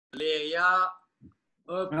Leia.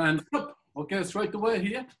 Up. And stop. Okay, straight away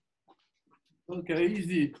here. Okay,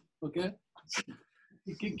 easy. Okay.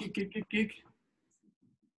 Kick, kick, kick, kick, kick.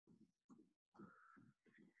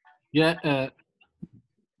 Yeah.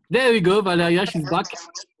 There we go, Valeria, she's back.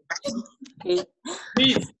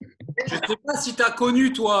 Chris, je sais pas si tu as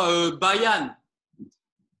connu, toi, Bayan.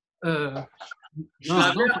 I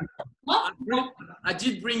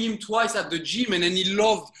did bring him twice at the gym, and then he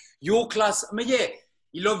loved your class. But yeah,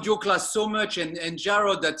 he loved your class so much, and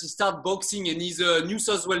Jared, that he started boxing, and he's a New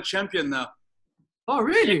South Wales champion now. Oh,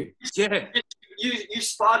 really? Yeah. You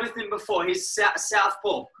sparred with him before. He's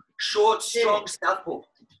southpaw, short, strong southpaw.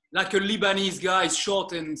 Like a Lebanese guy,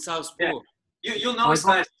 short and southpaw. Yeah. You'll know his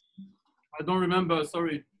face. I don't remember,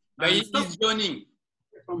 sorry. But he's joining.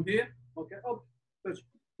 From here, okay, up, touch.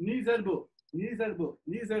 Knees, elbow, knees, elbow,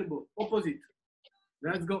 knees, elbow, opposite.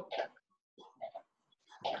 Let's go.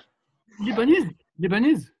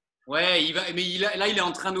 Libanese. Ouais, mais là, il est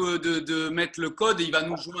en train de mettre le code et il va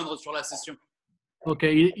nous joindre sur la session. Ok,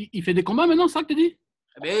 il fait des combats maintenant, ça que tu dis?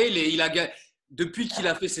 Mais depuis qu'il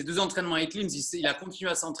a fait ses 2 entraînements avec Lims, il a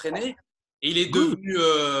continué à s'entraîner et il est devenu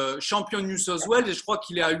champion de New South Wales et je crois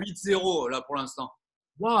qu'il est à 8-0 là pour l'instant.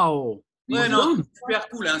 Waouh! Ouais, non, c'est super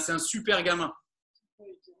cool, hein, c'est un super gamin.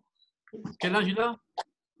 Quel âge il a?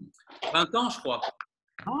 20 ans, je crois.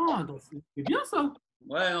 Ah, c'est bien ça.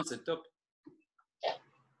 Ouais, non, c'est top.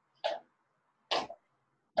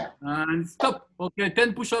 And stop. Okay,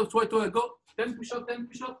 10 push-ups, right away, go. 10 push-ups, 10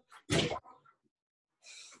 push-ups.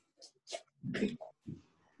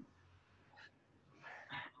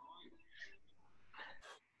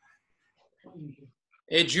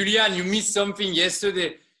 Hey, Julian, you missed something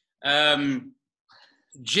yesterday.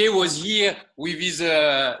 Jay was here with his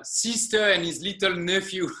sister and his little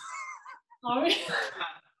nephew. Oh, oui.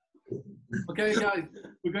 Okay, guys,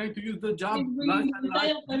 we're going to use the jab.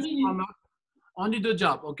 Only the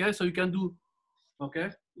jab, okay? So you can do, okay?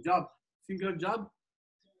 Jab, single jab,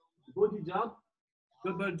 body jab,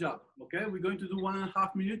 double jab, okay? We're going to do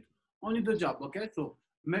 1.5 minutes, only the jab, okay? So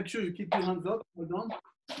make sure you keep your hands up, hold on.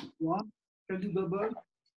 One, can do double,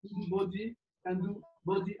 do body, can do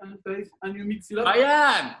body and face, and you mix it up.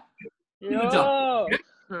 Bayan! Yo! Okay?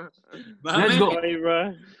 Let's go. Hey,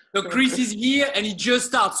 bro. So Chris is here and he just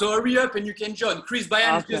starts. So hurry up and you can join. Chris,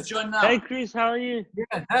 Bayan is just joined now. Hey, Chris, how are you?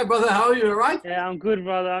 Yeah. Hey, brother, how are you? All right? Yeah, I'm good,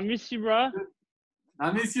 brother. I miss you, bro.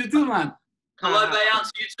 I miss you too, man. Hello, Bayan,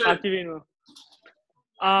 to you too. Happy Vino.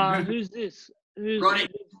 Who's this? Ronnie.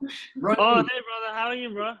 Oh, hey, brother. How are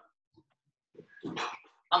you, bro?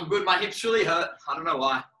 I'm good. My hips really hurt. I don't know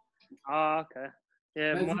why. Oh, okay.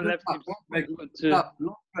 Yeah, Let's my do left the hip's tap, good too. tap,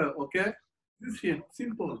 longer, okay? This here,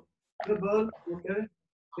 simple. Double, okay?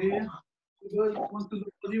 Here, double, one to the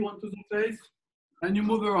body, one to the face, and you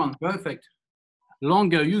move around. Perfect.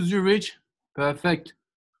 Longer, use your reach. Perfect.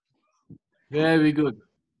 Very good.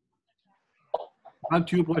 Back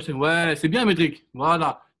to your position. Ouais, c'est bien, Médric.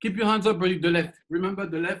 Voilà. Keep your hands up, ready, the left. Remember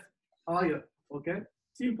the left, higher, okay?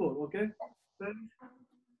 Simple, okay? Face,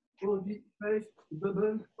 body, face,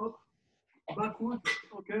 double, up, backward,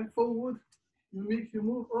 okay? Forward, you mix, you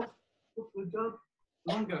move, up the jump,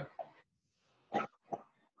 longer.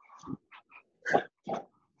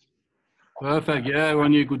 Perfect, yeah,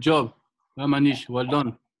 Ronnie, good job. Well, Manish, well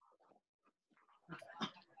done.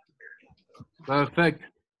 Perfect.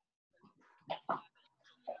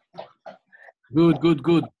 Good, good,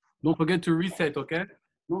 good. Don't forget to reset, okay?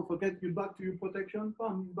 Don't forget you back to your protection.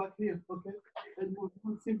 Palm back here, okay? And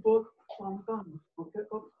move simple, palm, okay?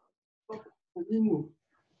 Up, and you move.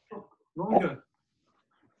 Up, longer.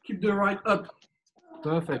 Keep the right up.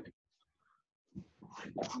 Perfect.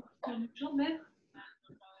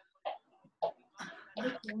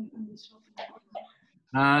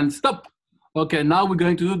 And stop. Okay, now we're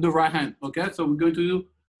going to do the right hand. Okay, so we're going to do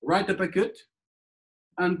right uppercut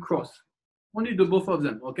and cross. Only the both of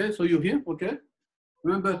them. Okay, so you're here. Okay,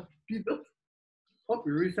 remember, pivot, up,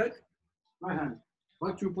 you reset, right hand,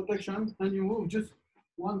 back to protection, and you move just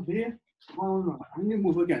one here, one, and you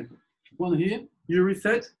move again. One here, you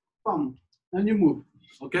reset, palm, and you move.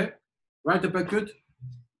 Okay, right uppercut,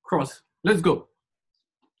 cross. Let's go.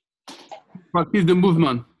 Practice the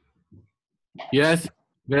movement. Yes,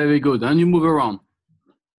 very good. And you move around.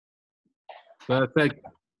 Perfect.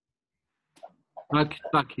 Back,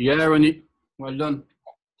 back. Yeah, Ronnie. Well done.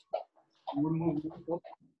 One move. Up.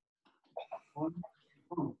 One.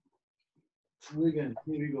 And again.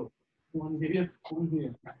 Here we go. One here. One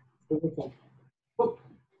here. Perfect. Up.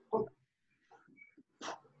 Up.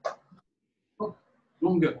 Up.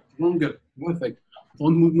 Longer. Longer. Perfect.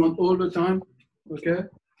 One movement all the time. Okay.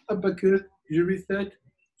 Uppercut. You reset.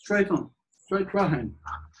 Straight on. Straight right hand.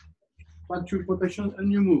 Battery protection,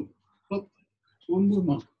 and you move. Up, one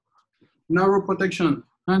movement. Narrow protection,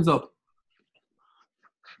 hands up.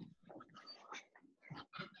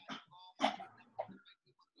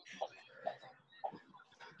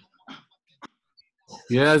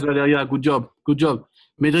 Yes, Valeria, good job, good job.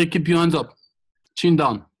 Medric, keep your hands up, chin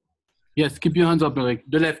down. Yes, keep your hands up, Medric,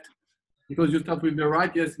 the left. Because you start with the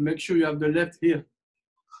right, yes, make sure you have the left here,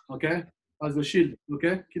 okay? As a shield,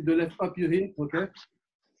 okay? Keep the left up here, okay?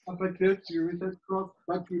 Uppercut, you reset cross,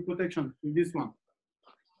 back to protection with this one.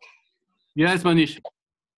 Yes, Manish.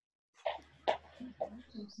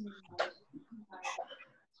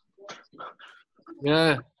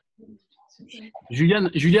 Yeah. Juliane,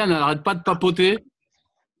 elle n'arrête pas de papoter.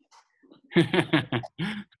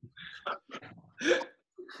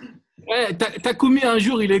 Ouais, Takumi, un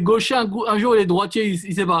jour, il est gaucher, un jour, il est droitier, il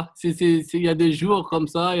ne sait pas. Il y a des jours comme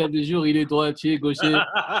ça, il y a des jours, il est droitier, gaucher.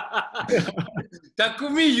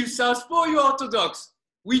 Takumi, you southpaw, you orthodox.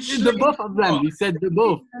 Which the both of them. He said the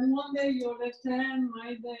both. And one day your left hand,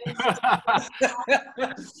 my day.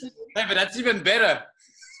 Hey, but that's even better.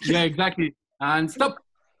 Yeah, exactly. And stop.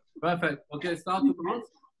 Perfect. Okay, start to pronounce.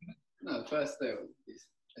 No, first there.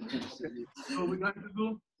 So we're going to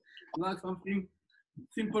do like something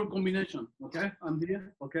simple combination. Okay, I'm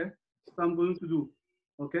here. Okay, so I'm going to do.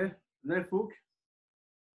 Okay, left hook,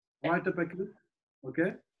 right uppercut.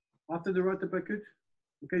 Okay, after the right uppercut.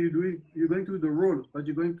 Okay, you're going to do the roll, but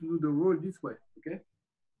you're going to do the roll this way, okay?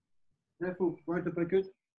 Left hook, right uppercut,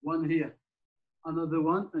 one here, another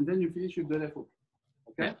one, and then you finish with the left hook,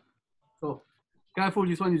 okay? So, careful,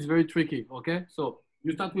 this one is very tricky, okay? So,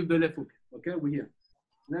 you start with the left hook, okay? We're here.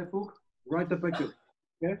 Left hook, right uppercut,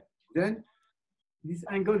 okay? Then, this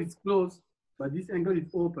angle is closed, but this angle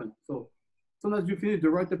is open. So, as soon as you finish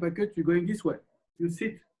the right uppercut, you're going this way. You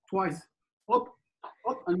sit twice, up,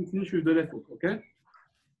 and you finish with the left hook, okay?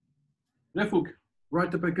 Left hook, right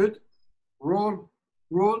uppercut, roll,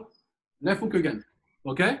 roll, left hook again,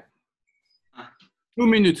 okay? 2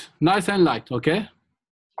 minutes, nice and light, okay?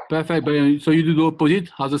 Perfect, so you do the opposite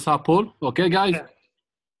as a southpaw, okay, guys?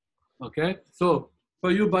 Okay, so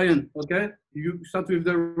for you, Bayern, okay? You start with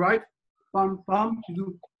the right, palm, palm, you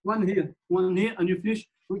do one here, and you finish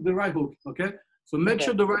with the right hook, okay? So make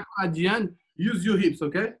sure the right at the end, use your hips,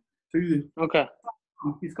 okay? So you do. Okay.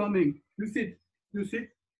 He's coming, you sit,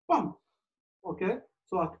 palm. Okay,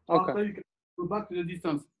 so after you can go back to the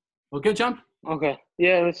distance. Okay, champ? Okay.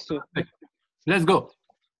 Yeah, let's do it. Let's go.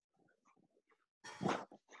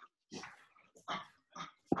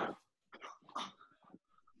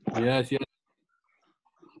 Yes, yes.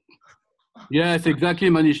 Yes, exactly,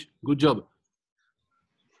 Manish. Good job.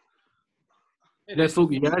 Let's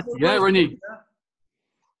hook. Yes, yeah, Ronnie.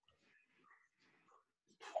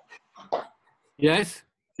 Yes,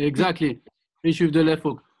 exactly. Finish with the left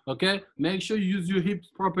hook. Okay, make sure you use your hips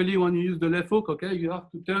properly when you use the left hook. Okay, you have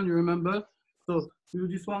to turn, you remember. So you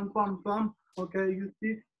do this one, palm, palm. Okay, you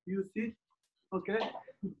sit. Okay,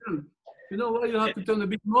 you turn. You know why you have to turn a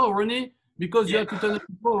bit more, Ronnie? Because you have to turn a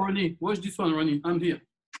bit more, Ronnie. Watch this one, Ronnie. I'm here.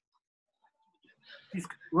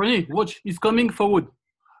 Ronnie, watch. He's coming forward.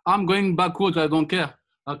 I'm going backwards. I don't care.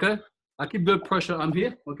 Okay, I keep the pressure. I'm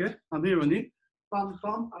here. Okay, I'm here, Ronnie. Palm,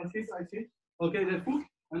 palm. I sit. Okay, left hook.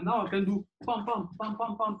 And now I can do pam, pam, pam,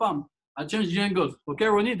 pam, pam, pam. I change the angles. Okay,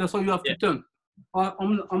 Ronnie? That's how you have to turn.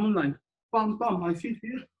 I'm online. Pam, pam. I sit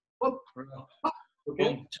here. Up. Up.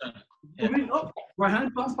 Okay. Moving up. Right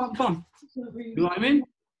hand. Pam, pam, pam. You know what I mean?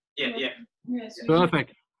 Yeah. Yes.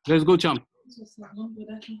 Perfect. Let's go, champ.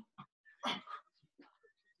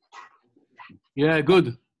 Yeah,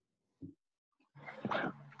 good.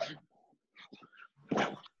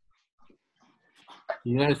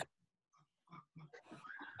 Yes.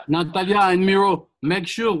 Natalia and Miro, make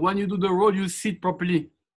sure when you do the roll, you sit properly,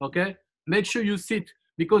 okay? Make sure you sit,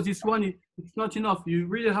 because this one, it's not enough. You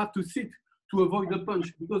really have to sit to avoid the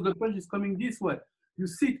punch, because the punch is coming this way. You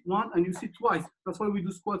sit one and you sit twice. That's why we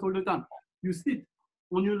do squats all the time. You sit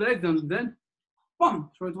on your legs and then, bam,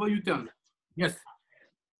 straight away you turn. Yes.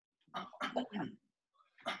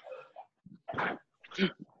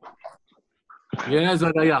 Yes,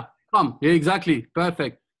 Adaya. Bam, yeah, exactly,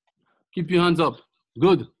 perfect. Keep your hands up.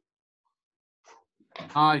 Good.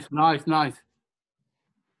 Nice, nice, nice.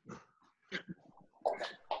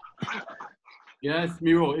 Yes,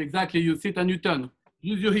 Miro, exactly. You sit and you turn.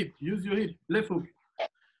 Use your hip, left hook.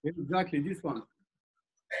 Exactly, this one.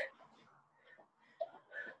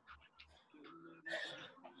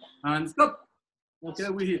 And stop. Okay,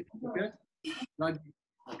 we're here. Okay, like,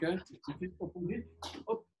 okay. Opposite,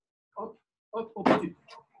 up, up, up, opposite.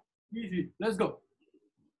 Easy. Let's go.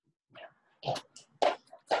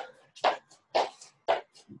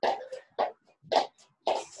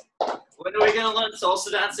 When are we going to learn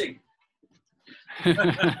salsa dancing?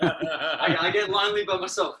 I get lonely by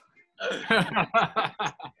myself.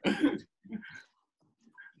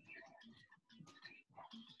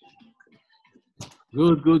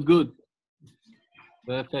 Good, good, good.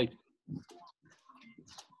 Perfect.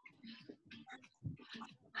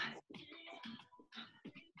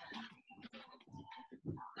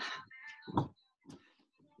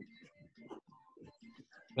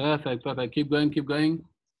 Perfect, perfect. Keep going, keep going.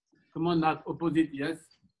 Come on, that opposite, yes.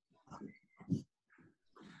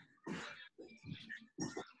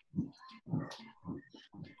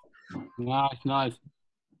 Nice, nice.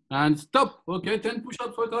 And stop. Okay, 10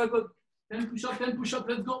 push-ups, very good. 10 push-ups, 10 push-ups,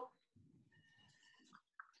 let's go.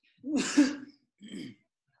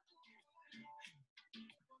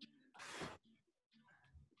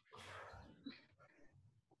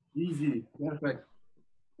 Easy, perfect.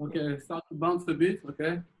 Okay, start to bounce a bit,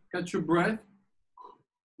 okay? Catch your breath.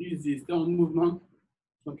 Easy, stay on movement.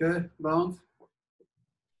 Okay, bounce.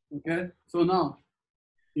 Okay, so now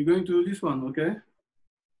you're going to do this one, okay?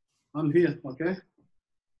 I'm here, okay?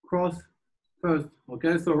 Cross first,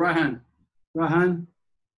 okay? So right hand,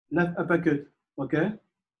 left uppercut, okay?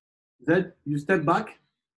 Then you step back,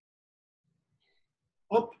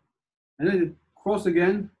 up, and then cross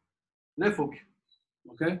again, left hook,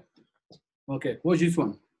 okay? Okay, watch this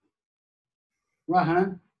one. Right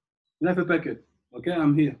hand, left uppercut, okay?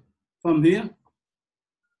 I'm here. From here,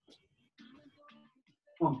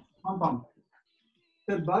 bam, bam, bam.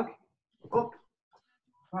 Step back, up,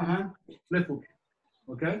 right hand, left hook,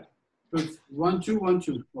 okay? So it's 1, 2, 1,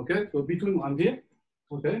 2, okay? So between I'm here,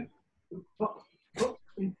 okay? Up, up,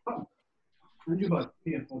 up, and you back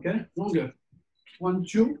here, okay? Longer. 1,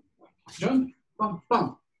 2, jump, bam,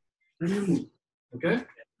 bam, and you move, okay?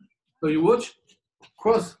 So you watch,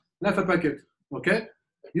 cross, left uppercut, okay?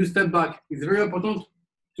 You step back. It's very important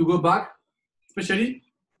to go back, especially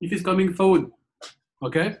if he's coming forward,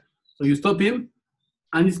 okay? So you stop him,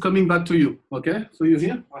 and he's coming back to you, okay? So you're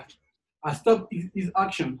here. I stop his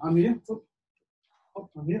action. I'm here, up, up,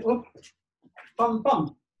 I'm here, up, pam,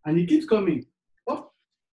 pam, and he keeps coming, up,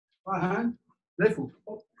 right hand, left foot,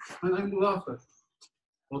 up, and I move after.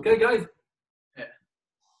 Okay, guys?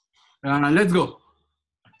 Yeah. Let's go.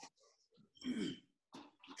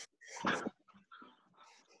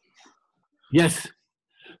 Yes.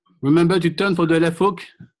 Remember to turn for the left hook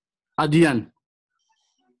at the end.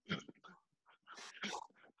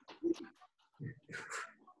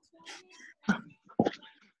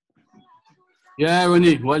 Yeah,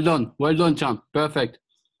 Ronnie, well done, champ, perfect.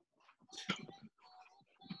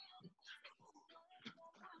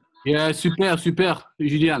 Yeah, super, super,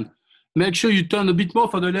 Julian. Make sure you turn a bit more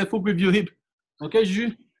for the left hook with your hip. Okay,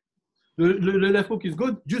 Juju? The left hook is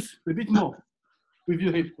good, just a bit more with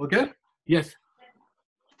your hip, okay? Yes.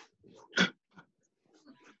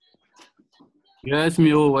 Yes,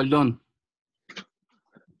 Mio, well done.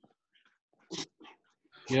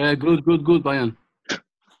 Yeah, good, Bayan.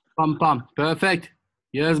 Pam, pam, perfect.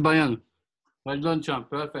 Yes, Bayan. Well done, champ,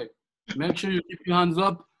 perfect. Make sure you keep your hands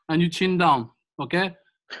up and your chin down, okay?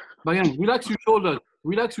 Bayan, relax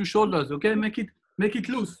your shoulders, okay? Make it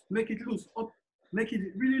loose, up, make it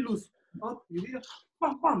really loose. Up, you hear?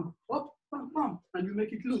 Pam, pam, up, pam, pam, and you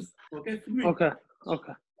make it loose, okay? Okay,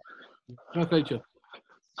 okay. Perfect, champ.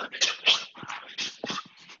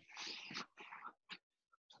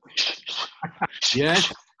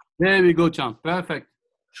 Yes, there we go, champ, perfect.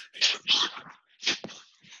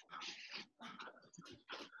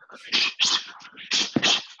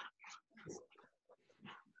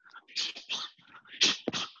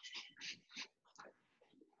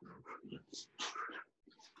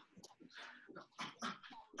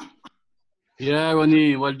 Yeah,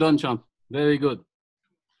 Ronnie, well done, champ. Very good.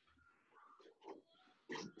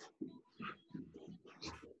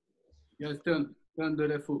 Yes, turn the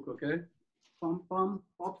left hook, okay? Pam, pam,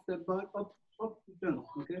 up, step back, up, turn,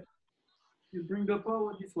 okay? You bring the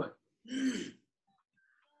power this way.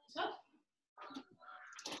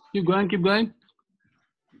 Keep going.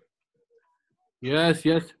 Yes,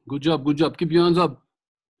 good job. Keep your hands up.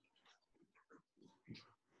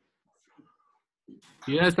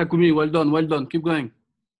 Yes, Takumi, well done. Keep going.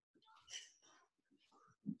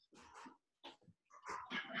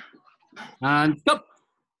 And stop.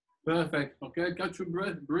 Perfect, okay? Catch your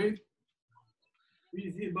breath, breathe.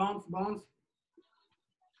 Easy, bounce.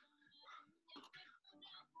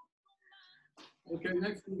 Okay,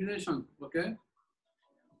 next combination, okay?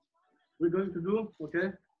 We're going to do,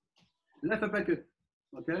 okay? Left uppercut,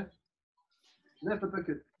 okay? Left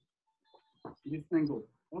uppercut. This angle,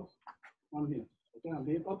 up, I'm here. Okay, I'm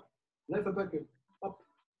here, up. Left uppercut, up.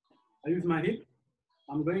 I use my hip.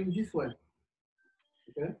 I'm going this way.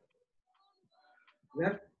 Okay.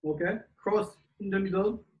 Left. Okay. Cross in the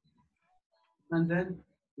middle. And then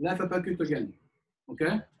left uppercut again.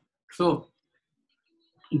 Okay. So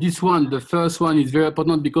this one, the first one is very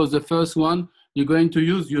important because the first one you're going to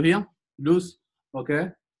use, you hear? Loose.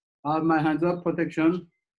 Okay. I have my hands up, protection.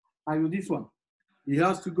 I do this one. He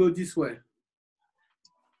has to go this way.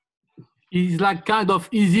 It's like kind of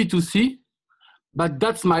easy to see, but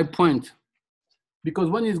that's my point. Because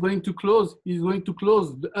when he's going to close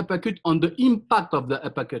the uppercut on the impact of the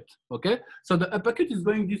uppercut. Okay? So the uppercut is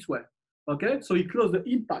going this way. Okay? So he closed the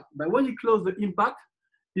impact. But when he closed the impact,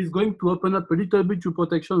 he's going to open up a little bit to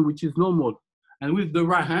protection, which is normal. And with the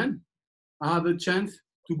right hand, I have a chance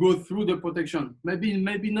to go through the protection. Maybe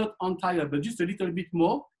not entire, but just a little bit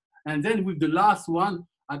more. And then with the last one,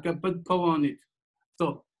 I can put power on it.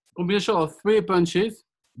 So combination of 3 punches,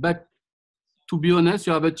 but to be honest,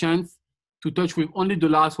 you have a chance to touch with only the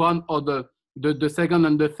last one or the second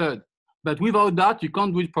and the third. But without that, you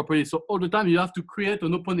can't do it properly. So all the time you have to create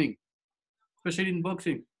an opening, especially in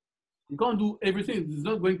boxing. You can't do everything. It's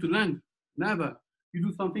not going to land. Never. You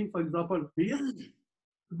do something, for example, here.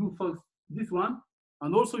 You do first this one,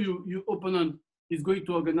 and also your opponent is going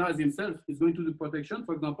to organize himself. He's going to do protection.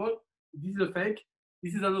 For example, this is a fake.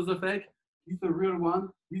 This is another fake. This is a real one.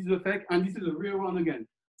 This is a fake, and this is a real one again.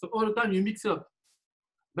 So all the time you mix up.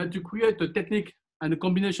 But to create a technique and a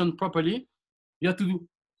combination properly, you have to do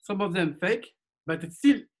some of them fake, but it's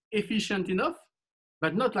still efficient enough,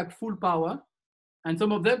 but not like full power. And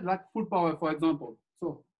some of them like full power, for example.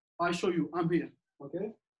 So I show you, I'm here,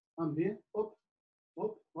 okay? I'm here, up,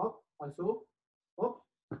 up, up, I saw, up,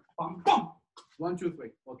 bam, bam, 1, 2, 3,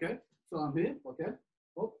 okay? So I'm here, okay?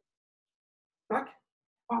 Up, back,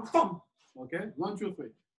 bam, bam, okay? 1, 2, 3.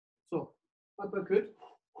 So uppercut,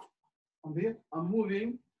 I'm here, I'm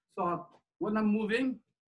moving. So when I'm moving,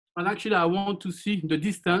 and actually I want to see the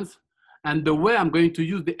distance and the way I'm going to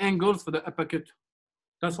use the angles for the uppercut.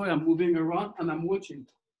 That's why I'm moving around and I'm watching.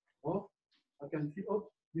 Oh, I can see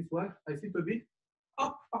up this way. I see a bit.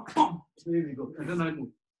 Up, up, up. There we go. And then I move.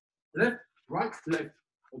 Left, right, left.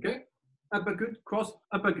 Okay? Uppercut, cross,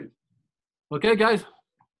 uppercut. Okay, guys?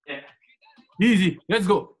 Yeah. Easy. Let's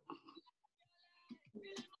go.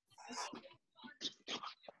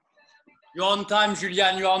 You're on time,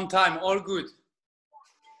 Julian. You're on time. All good.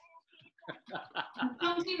 I'm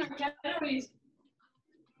counting my calories.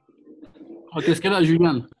 Oh, qu'est-ce qu'elle a,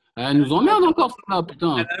 Julien? Elle nous emmerde encore, ça,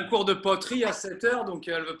 putain. Elle a un cours de poterie à 7 h, donc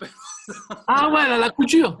elle veut pas. Ah ouais, elle a la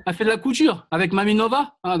couture. Elle fait de la couture avec Mamie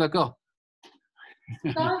Nova. Ah, d'accord.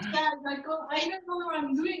 Sounds bad. Like, oh, I don't know what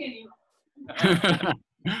I'm doing anymore.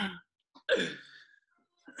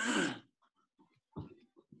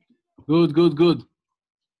 Good, good, good.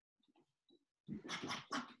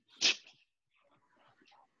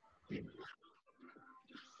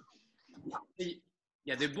 Il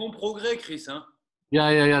y a des bons progrès, Chris. Hein?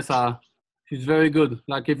 Yeah. It's very good.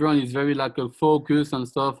 Like everyone is very like a focus and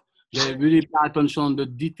stuff. They really pay attention on the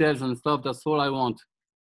details and stuff. That's all I want.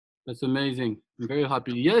 That's amazing. I'm very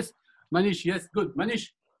happy. Yes, Manish. Yes, good.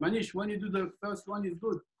 Manish, when you do the first one is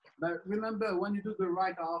good. But remember, when you do the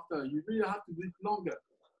right after, you really have to do it longer.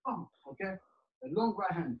 Palm, okay? A long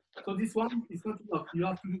right hand. So this one is not enough. You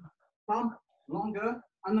have to do palm, longer,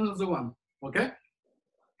 and another one. Okay?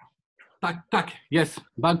 Tack, tack. Yes.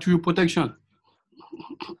 Back to your protection.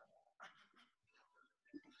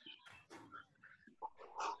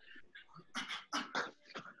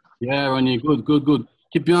 Yeah, Ronnie. Good, good, good.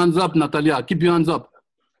 Keep your hands up, Natalia. Keep your hands up.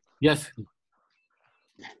 Yes.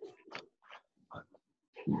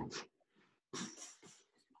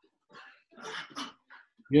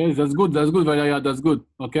 Yes, that's good. That's good, Valeria. That's good.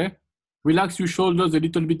 Okay. Relax your shoulders a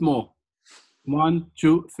little bit more. 1,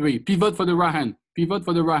 2, 3. Pivot for the right hand. Pivot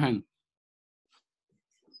for the right hand.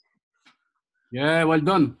 Yeah, well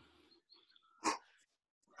done.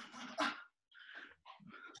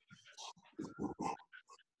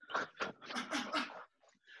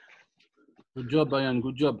 Good job, Brian.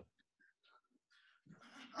 Good job.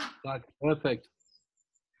 That's perfect.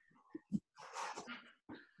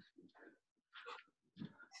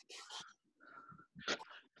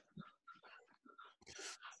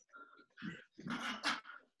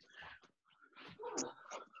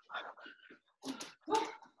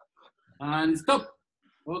 And stop.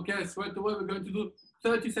 Okay, straight away we're going to do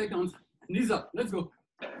 30 seconds. Knees up. Let's go.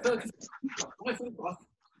 30 seconds.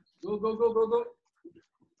 Go, go, go, go, go.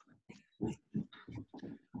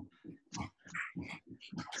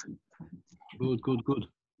 Good, good, good.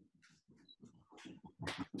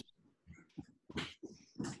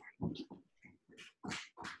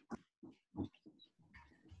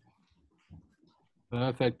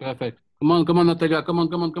 Perfect, perfect. Come on, Natalia. Come on.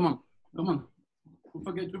 Don't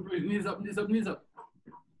forget to breathe. Knees up.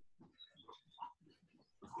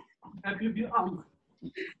 Help you your arms.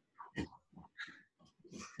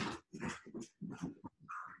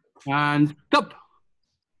 And stop.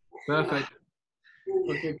 Perfect.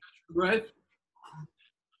 Okay, breath.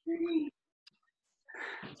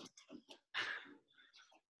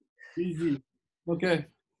 Easy. Okay.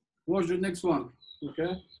 Watch the next one.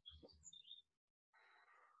 Okay.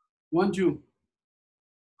 1, 2.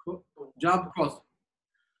 Jab, cross.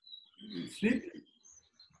 Slip.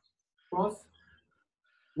 Cross.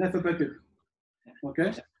 Left uppercut.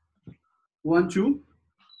 Okay. 1, 2.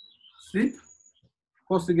 Slip.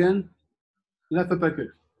 Cross again. Left uppercut.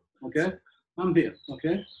 Okay. I'm here.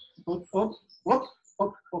 Okay. Up.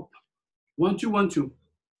 1, 2, 1, 2.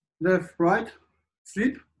 Left, right.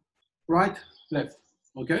 Slip. Right, left.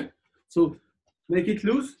 Okay. So make it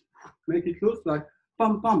loose. Like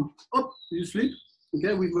pam, pam. Up. You slip.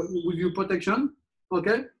 Okay. With your protection.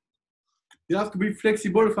 Okay. You have to be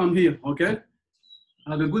flexible from here. Okay.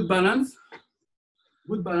 Have a good balance,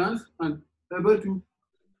 and able to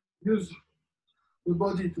use your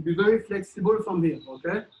body to be very flexible from here.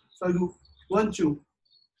 Okay. So I do 1, 2,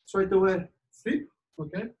 straight away slip.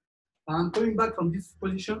 Okay. And coming back from this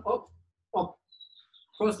position, up,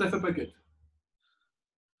 cross left uppercut.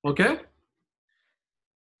 Okay.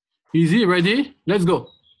 Easy. Ready? Let's go.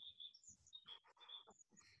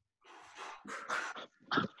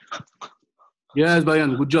 Yes,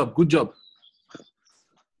 Bayan. Good job.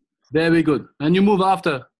 Very good. And you move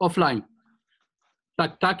after, offline.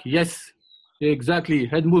 Tack. Yes. Exactly.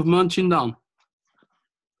 Head movement, chin down.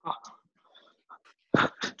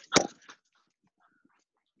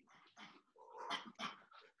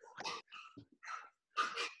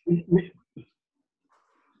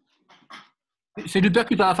 C'est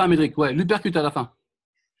l'uppercut à la fin, Médric. Ouais, l'uppercut à la fin.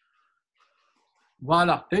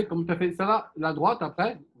 Voilà. Et comme tu as fait ça là, la droite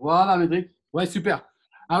après. Voilà, Médric. Ouais, super.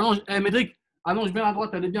 Allonge, Médric, allonge bien la droite,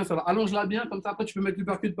 elle est bien, ça va. Allonge-la bien, comme ça après tu peux mettre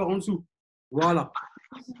l'uppercut par en dessous. Voilà.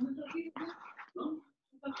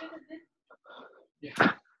 Yeah.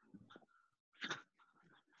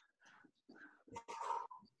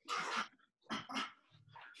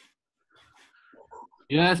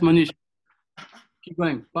 Yes, Manish. Keep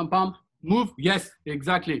going. Pam, pam. Move. Yes,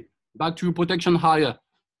 exactly. Back to your protection higher.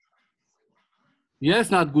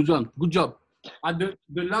 Yes, Nat. Good job. At the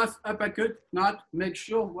last uppercut, Nat, make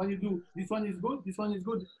sure when you do, this one is good, this one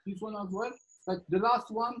as well. But the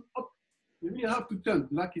last one, up, you really have to turn.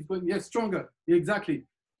 Like it's going, yes, stronger. Exactly.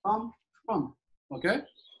 Pam, pam. Okay?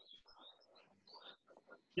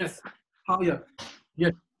 Yes. Higher.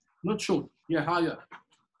 Yes. Not short. Yeah, higher.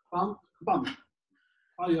 Pam, pam.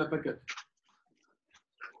 Higher uppercut.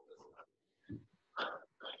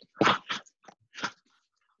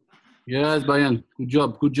 Yes, Bayan. Good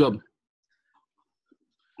job.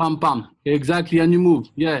 Pam, pam. Exactly. And you move.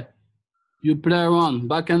 Yeah. You play around,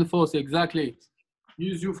 back and forth. Exactly.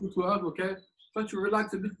 Use your footwork, okay? Try to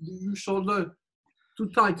relax a bit your shoulder. Too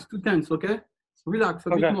tight, too tense, okay? Relax a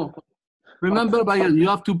bit more. Remember, Bayan, you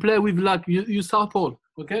have to play with like you southpaw,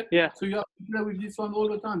 okay? Yeah. So you have to play with this one all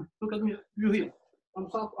the time. Look at me. You're here. I'm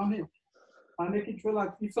south. I'm here. I make it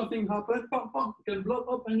relax. If something happens, pam, pam, you can block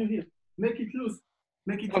up and you're here. Make it loose.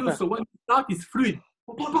 So when you start, it's fluid.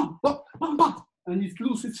 Pam, pam. And it's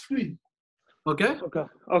loose, it's fluid. Okay?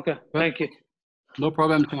 Okay. Thank you. No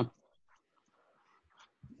problem, champ.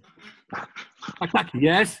 Attack.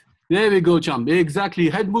 Yes. There we go, champ. Exactly.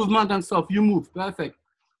 Head movement and stuff. You move. Perfect.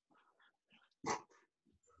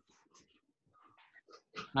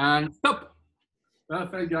 And stop.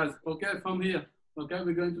 Perfect, guys. Okay, from here. Okay,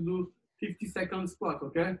 we're going to do 50-second squat.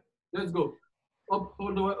 Okay? Let's go. Up,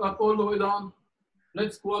 all the way down.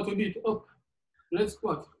 Let's squat a bit. Up. Let's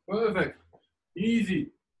squat. Perfect. Easy.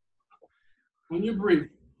 When you breathe,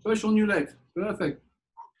 push on your legs. Perfect.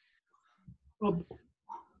 Up.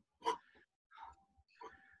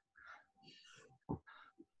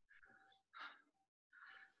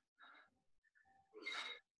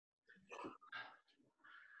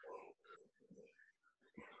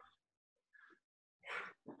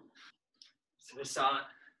 So the silent.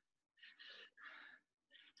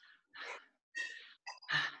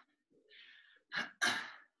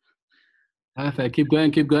 Perfect. Keep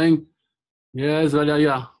going. Yes,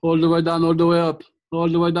 Valeria. All the way down, all the way up. All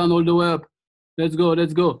the way down, all the way up. Let's go.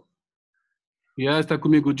 Yes,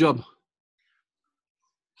 Takumi, good job.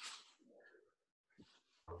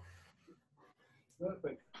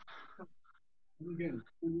 Perfect. Again,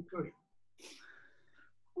 push.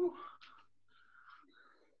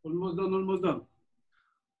 Almost done.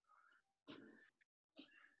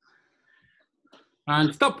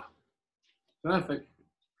 And stop. Perfect.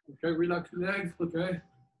 Okay, relax your legs. Okay.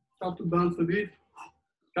 Start to bounce a bit.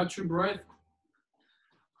 Catch your breath.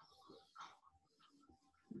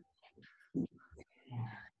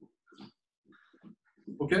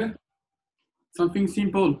 Okay. Something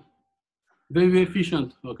simple. Very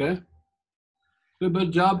efficient. Okay. Double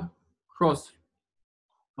jab, cross.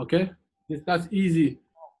 Okay. That's easy,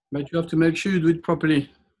 but you have to make sure you do it properly.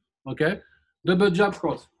 Okay. Double jab,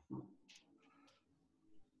 cross.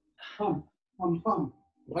 Pump, pump, pump.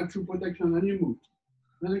 Back through protection, and you move.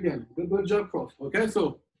 And again, double jab, cross. Okay.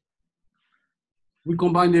 So we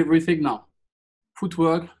combine everything now.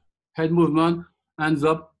 Footwork, head movement, hands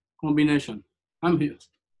up, combination. I'm here.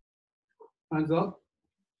 Hands up,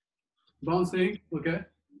 bouncing, okay.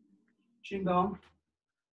 Chin down,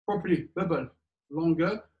 properly, double,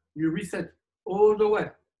 longer. You reset all the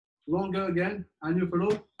way. Longer again, and you follow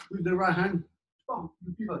with the right hand. Bam,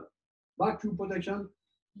 you pivot. Back to protection,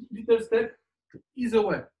 little step, ease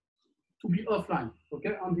away to be offline.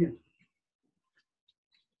 Okay, I'm here.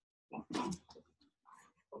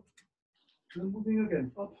 And moving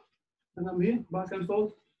again, up, and I'm here, back and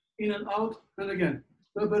forth, in and out, and again.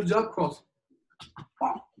 Double jab, cross.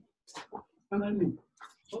 And then me.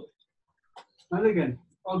 And again,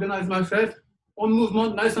 organize myself. On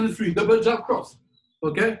movement, nice and free. Double jab, cross.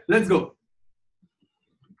 Okay, let's go.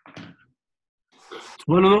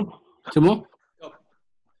 Voilà, c'est bon?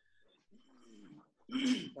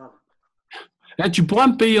 Eh, tu pourras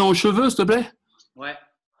me payer en cheveux, s'il te plaît? Ouais.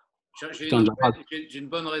 J'ai Putain, une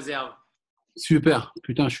bonne réserve. Super,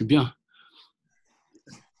 putain, je suis bien.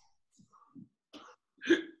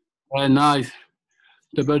 Ouais, nice.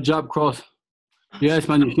 Double jab, cross. Yes,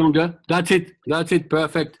 man, longer. That's it,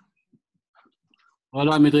 perfect.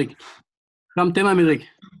 Voilà, Médric. Ferme tes mains, Médric.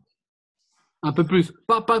 Un peu plus.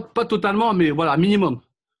 Pas totalement, mais voilà, minimum.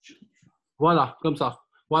 Voilà, comme ça.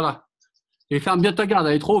 Voilà. Et ferme bien ta garde,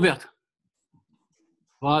 elle est trop ouverte.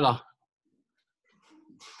 Voilà.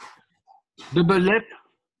 Double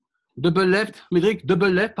left, Médric, double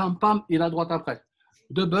left, pam, pam, et la droite après.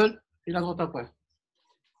 Double, et la droite après.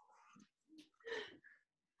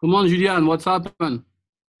 Come on, Julian, what's happened?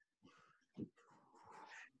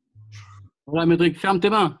 Voilà, Médric, ferme tes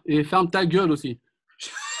mains et ferme ta gueule aussi.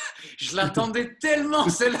 Je l'attendais tellement,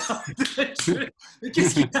 celle-là. Mais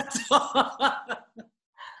qu'est-ce qu'il attend?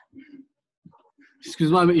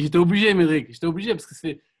 Excuse-moi, mais j'étais obligé, Médric. J'étais obligé parce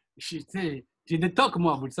que j'ai des tocs,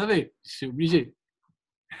 moi, vous le savez. Je suis obligé.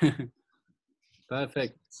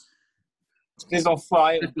 Perfect. Les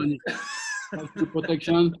enfoirés.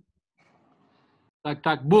 Protection. Tac,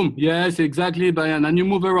 tac, boom. Yes, exactly, Brian. And you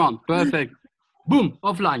move around. Perfect. Boom,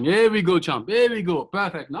 offline. Here we go, champ. Here we go.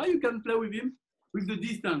 Perfect. Now you can play with him with the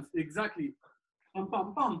distance. Exactly. Pam,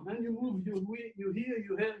 pam, pam. And you move. You hear,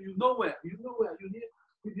 you know where. You know where. You hear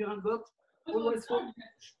with your hands up. Always go.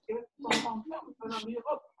 Okay. Pam, pam, pam. And I'm here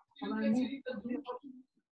up. And I move here up.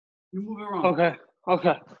 You move around. Okay.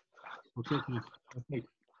 Okay. Perfect.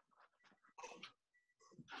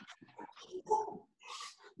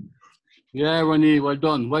 Yeah, Ronnie, well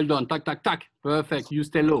done, well done. Tac, tac, tac. Perfect. You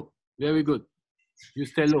stay low. Very good. You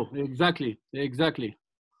stay low. Exactly, exactly.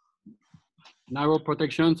 Narrow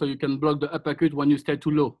protection so you can block the uppercut when you stay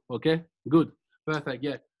too low. Okay, good. Perfect,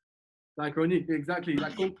 yeah. Like Ronnie, exactly.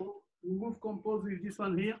 Like compose, you move compose with this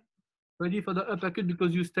one here. Ready for the uppercut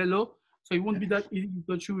because you stay low. So it won't be that easy to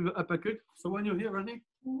touch you with the uppercut. So when you're here, Ronnie,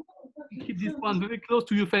 keep this one very close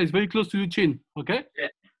to your face, very close to your chin. Okay? Yeah.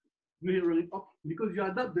 You're here, Ronnie, up because you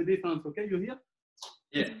adapt the defense. Okay, you're here.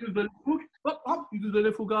 Yeah. You do the left hook, up, you do the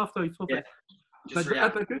left hook after. It's okay. Yeah. But the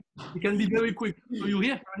uppercut, it can be very quick. So you're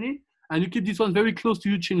here, Ronnie, and you keep this one very close to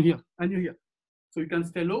your chin here, and you're here. So you can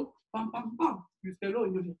stay low, pam, pam, pam. You stay low,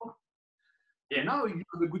 and you're here. Yeah. Now you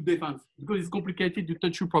have a good defense because it's complicated to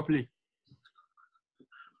touch you properly.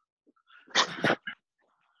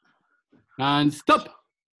 And stop.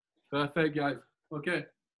 Perfect, guys. Okay,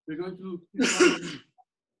 we're going to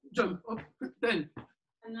jump up 10,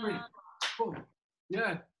 3, 4.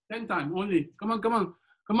 Yeah, 10 times only. Come on, come on.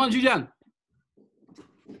 Come on, Julian.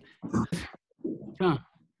 Tiens.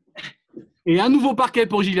 Et un nouveau parquet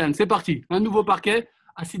pour Julian. C'est parti. Un nouveau parquet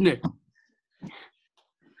à Sydney.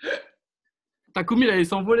 Takumi, il allait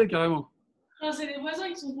s'envoler carrément. Non, c'est les voisins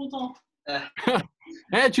qui sont contents.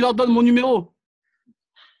 Hey, tu leur donnes mon numéro.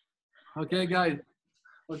 Okay, guys.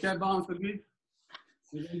 Okay, bounce a bit.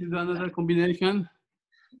 We're going to do another combination.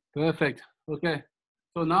 Perfect. Okay.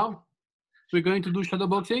 So now we're going to do shadow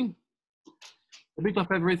boxing. A bit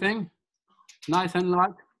of everything. Nice and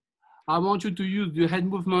light. I want you to use the head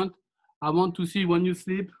movement. I want to see when you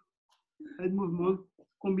sleep. Head movement,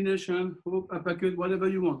 combination, hook, uppercut, whatever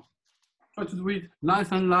you want. Try to do it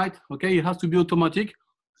nice and light. Okay, it has to be automatic.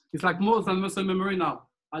 It's like more than muscle memory now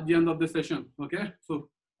at the end of the session. Okay, so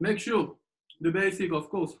make sure the basic, of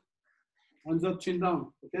course. Hands up, chin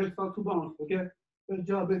down. Okay, start to bounce. Okay, good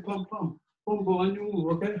job. Pump, pump, pump, go and you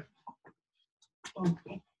move. Okay, pump,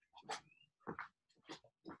 pump.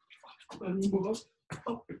 And you move up.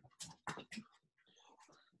 Up.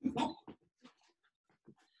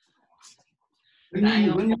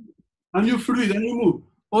 And you fluid, and you move.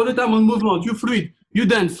 All the time on movement, you fluid, you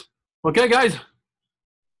dance. Okay, guys?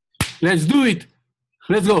 Let's do it.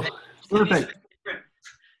 Let's go. Perfect.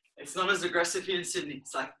 It's not as aggressive here in Sydney.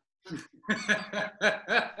 It's like.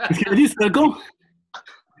 Qu'est-ce qu'il a dit, c'est con?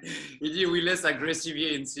 Il dit oui, laisse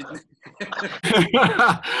agressivier in Sydney.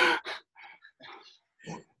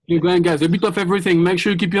 Keep going, guys. A bit of everything. Make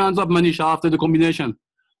sure you keep your hands up, Manisha, after the combination.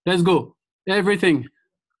 Let's go. Everything.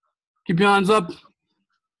 Keep your hands up.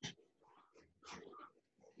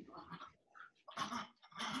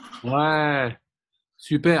 Ouais.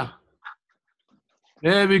 Super.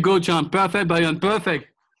 There we go, champ. Perfect, Brian. Perfect.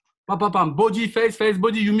 Pam, pam, pam. Body, face, face,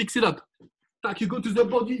 body. You mix it up. Like you go to the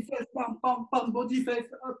body, face, pam, pam, pam, body,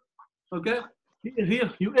 face, up. Okay?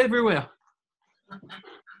 Here, you everywhere.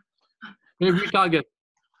 Every target.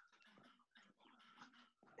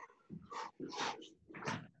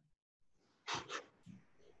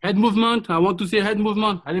 Head movement. I want to say head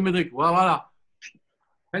movement. Allez, Médric. Voilà.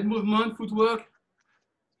 Head movement, footwork,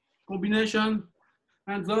 combination,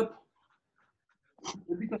 hands up.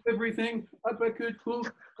 A bit of everything. Uppercut,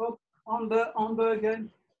 hook, up, under again.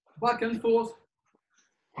 Back and forth.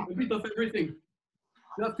 A bit of everything.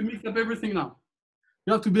 You have to mix up everything now.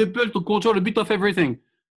 You have to be able to control a bit of everything.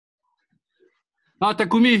 Ah,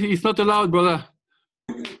 Takumi, it's not allowed, brother.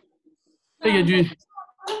 Il y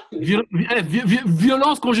a du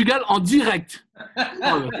violence conjugale en direct.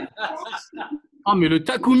 Oh, mais le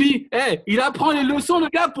Takumi, il apprend les leçons, le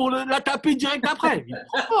gars, pour la taper direct après. Il est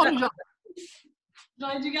trop fort, déjà.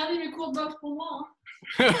 J'aurais dû garder mes cours de boxe pour moi.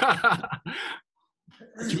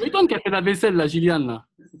 Tu m'étonnes qu'elle fait la vaisselle, la Gilliane, là.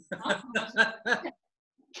 Ah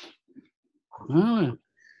ouais.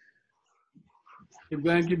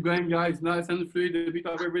 Keep going, guys. Nice and fluid, a bit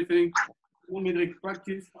of everything. 1 minute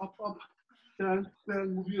practice. Up, up. Turn,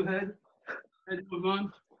 move your head. Head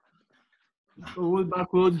movement. Forward,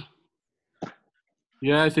 backward.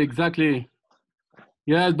 Yes, exactly.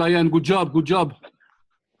 Yes, Brian, good job, good job.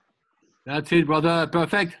 That's it, brother.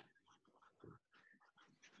 Perfect.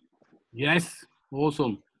 Yes,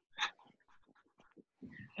 awesome.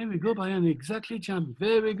 There we go, Brian. Exactly, champ.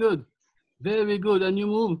 Very good. Very good. And you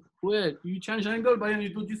move. Well, you change angle, Brian.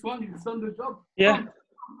 You do this one. You've done the job. Yeah. Come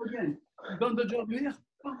again. You've done the job here.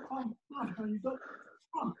 And you go.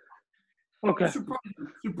 Okay.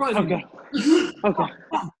 Surprising. Okay. Okay.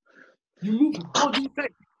 You move body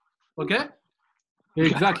face. Okay?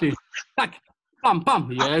 Exactly. Tack. Pam,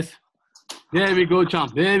 pam. Yes. There we go,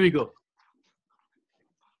 champ. There we go.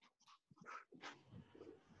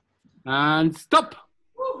 And stop.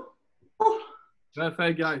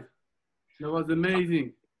 Perfect, guys. That was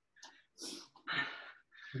amazing.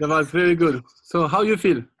 That was very good. So, how you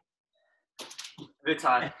feel? A bit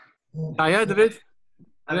tired. Tired of it?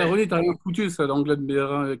 Allez, Ronnie, t'as rien foutu, ça, l'anglais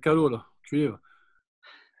de calot, là. Culé, là.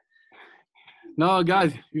 No,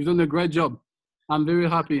 guys, you've done a great job. I'm very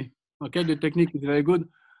happy. Okay, the technique is very good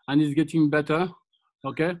and it's getting better.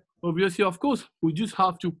 Okay, obviously, of course, we just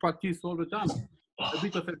have to practice all the time, a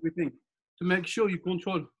bit of everything, to make sure you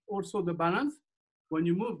control also the balance when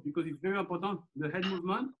you move, because it's very important, the head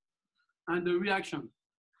movement and the reaction.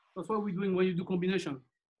 That's what we're doing when you do combination.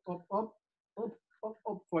 Up, up, up, up,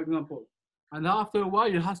 up, for example. And after a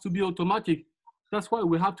while, it has to be automatic. That's why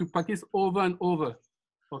we have to practice over and over.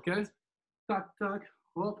 Okay? Tack, tack,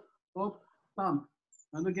 up, up, bam.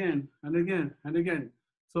 And again, and again, and again.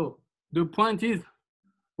 So the point is,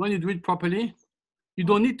 when you do it properly, you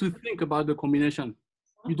don't need to think about the combination.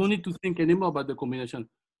 You don't need to think anymore about the combination.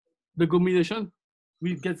 The combination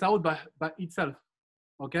will get out by itself.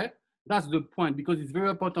 Okay? That's the point, because it's very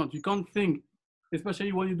important. You can't think,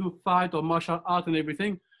 especially when you do fight or martial art and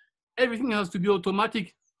everything. Everything has to be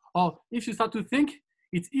automatic. Or if you start to think,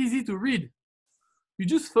 it's easy to read. You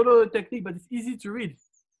just follow the technique, but it's easy to read.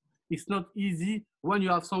 It's not easy when you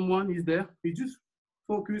have someone is there. You just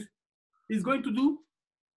focus. He's going to do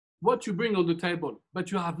what you bring on the table, but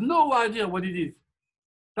you have no idea what it is.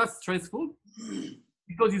 That's stressful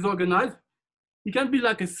because he's organized. It can be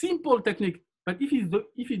like a simple technique, but if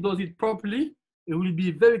he does it properly, it will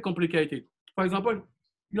be very complicated. For example,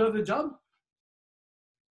 you have the jab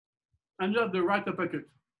and you have the right uppercut.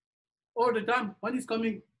 All the time, when it's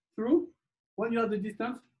coming through, when you have the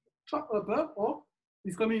distance, chop upper, or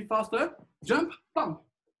it's coming faster, jump, bam,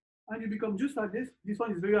 and you become just like this. This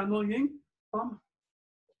one is very annoying. Bam,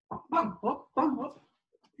 bam, bam, hop,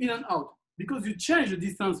 in and out. Because you change the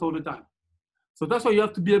distance all the time. So that's why you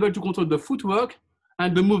have to be able to control the footwork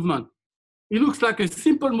and the movement. It looks like a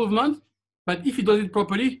simple movement, but if he does it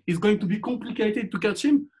properly, it's going to be complicated to catch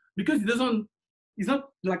him because he's not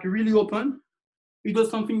like really open. He does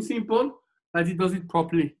something simple, but he does it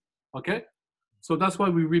properly, okay? So that's why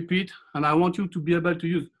we repeat, and I want you to be able to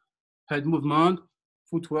use head movement,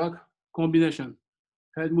 footwork, combination.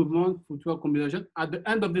 Head movement, footwork, combination. At the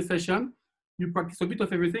end of the session, you practice a bit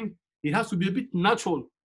of everything. It has to be a bit natural.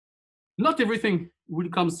 Not everything will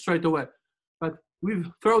come straight away, but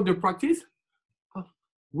throughout the practice,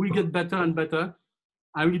 we'll get better and better,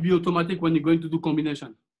 and it will be automatic when you're going to do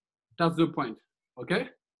combination. That's the point, okay?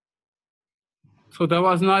 So that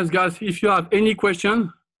was nice, guys. If you have any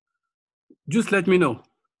question, just let me know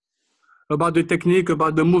about the technique,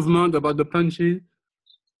 about the movement, about the punching,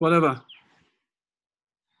 whatever.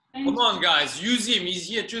 Come on, guys, use him. He's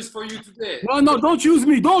here just for you today. No, don't use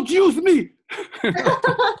me. Don't use me.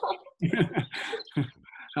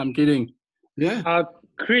 I'm kidding. Yeah.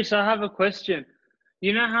 Chris, I have a question.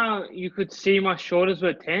 You know how you could see my shoulders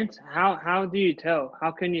were tense? How do you tell?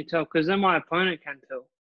 How can you tell? Because then my opponent can tell.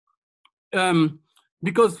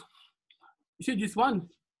 Because you see this one,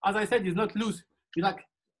 as I said, is not loose. It's like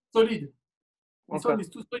solid. This one is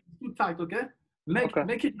too solid, too tight. Okay, make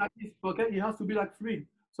it like this. Okay, it has to be like free.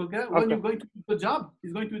 So when you're going to do the jab,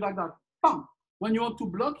 it's going to be like that. Bam. When you want to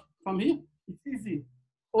block from here, it's easy.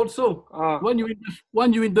 Also, when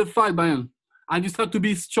you're in the fight, Brian, and you start to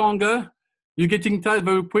be stronger, you're getting tired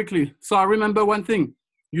very quickly. So I remember one thing: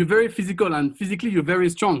 you're very physical, and physically you're very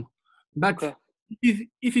strong. But if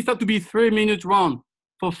you start to be 3-minute round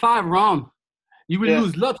for 5 rounds, you will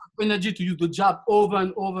lose lots of energy to use the jab over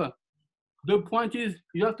and over. The point is,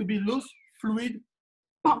 you have to be loose, fluid,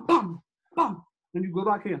 bam, bam, bam, and you go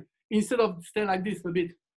back here instead of stay like this a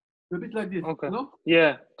bit like this. Okay. You know?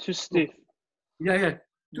 Yeah, too stiff. Yeah.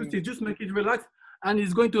 Too stiff. Just make it relax, and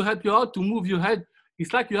it's going to help you out to move your head.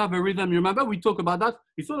 It's like you have a rhythm. You remember we talked about that?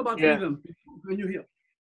 It's all about rhythm. When you hear,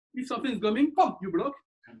 if something is coming, bam, you block,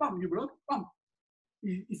 bam, you block, bam.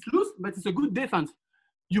 It's loose, but it's a good defense.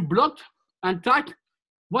 You blocked and tight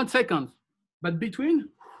 1 second, but between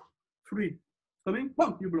 3 coming,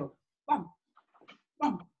 bam, you block, bam,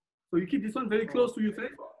 bam. So you keep this one very close to your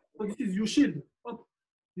face. So this is your shield. Up.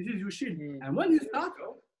 This is your shield. And when you start,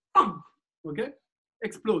 bam, okay,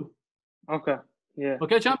 explode. Okay. Yeah.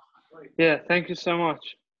 Okay, champ. Yeah. Thank you so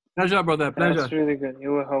much. Pleasure, brother. Pleasure. That's really good. It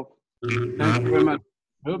will help. Thank you very much.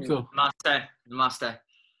 I hope so. Namaste.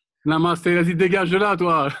 Namaste. Vas-y, dégage de là,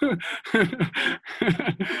 toi.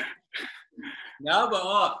 Yeah,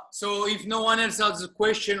 but so if no one else has a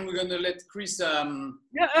question, we're gonna let Chris.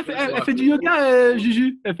 Yeah, elle fait du yoga,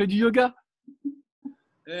 Juju. Elle fait du yoga.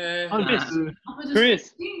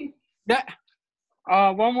 Chris. Yeah.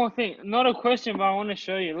 One more thing. Not a question, but I want to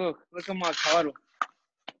show you. Look at my title.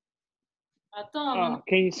 Attends,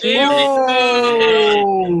 Can you see? Oh,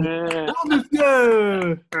 Yeah. oh,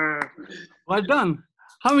 monsieur. Well done.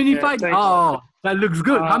 How many fights? thanks. Oh, that looks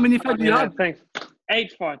good. How many fights do you have? Thanks.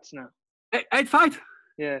 8 fights now. 8 fights?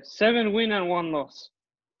 Yeah, 7 win and 1 loss.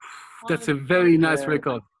 That's a very nice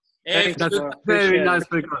record. Hey, That's a Appreciate very it. nice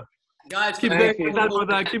record. guys, Keep Thank going you. like that,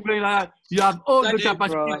 brother. Keep going like that. You have all the Thank you,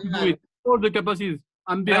 capacity bro. to do it. All the capacities.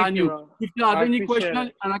 I'm behind you. bro. If you have I any appreciate question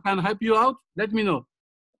it. and I can help you out, let me know.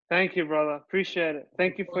 Thank you, brother. Appreciate it.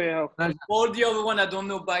 Thank you for your help. all the other one I don't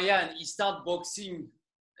know, Bayan, he started boxing,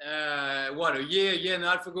 a year and a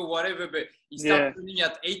half ago, whatever, but he started training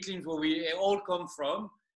at Aitlins where we all come from,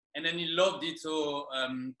 and then he loved it. So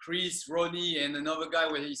Chris, Ronnie, and another guy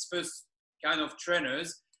were his first kind of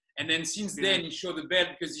trainers. And then since then, he showed the belt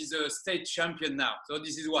because he's a state champion now. So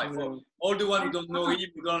this is why. For all the one who don't know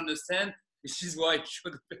him, who don't understand, this is why he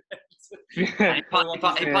showed the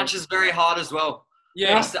belt. He punches very hard as well.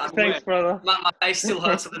 Yeah, Thanks, brother. My face still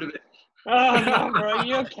hurts a little bit. Oh, no, bro.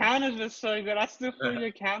 Your counters were so good. I still feel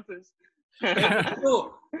your counters.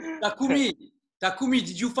 So, Takumi,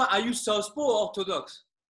 did you find? Are you southpaw or orthodox?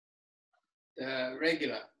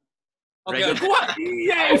 Regular. Okay. What?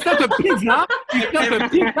 Yeah, it's not a pizza. It's not a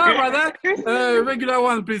pizza, brother. Regular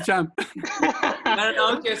one, please, champ.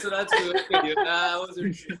 Okay, so that's good. Okay, I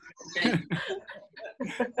wasn't sure.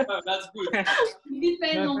 That's good.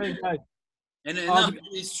 And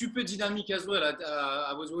it's super dynamic as well.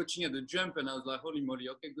 I was watching at the jump and I was like, holy moly,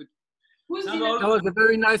 okay, good. That was a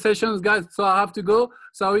very nice session, guys. So I have to go.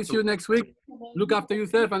 So I will see you next week. Look after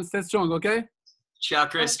yourself and stay strong, okay? Ciao,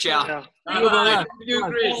 Chris. Ciao. Bye,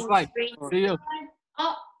 Chris. Bye. See you.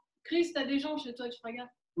 Ah, Chris, t'as des gens chez toi, tu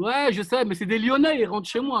regardes. Ouais, je sais, mais c'est des Lyonnais, ils rentrent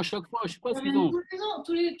chez moi à chaque fois. Je sais pas ce qu'ils ont. Tous les ans,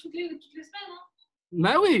 toutes les semaines. Hein.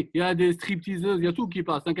 Ben oui, il y a des stripteaseuses, il y a tout qui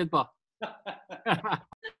passe, t'inquiète pas.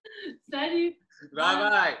 Salut. Bye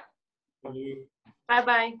bye. Bye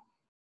bye.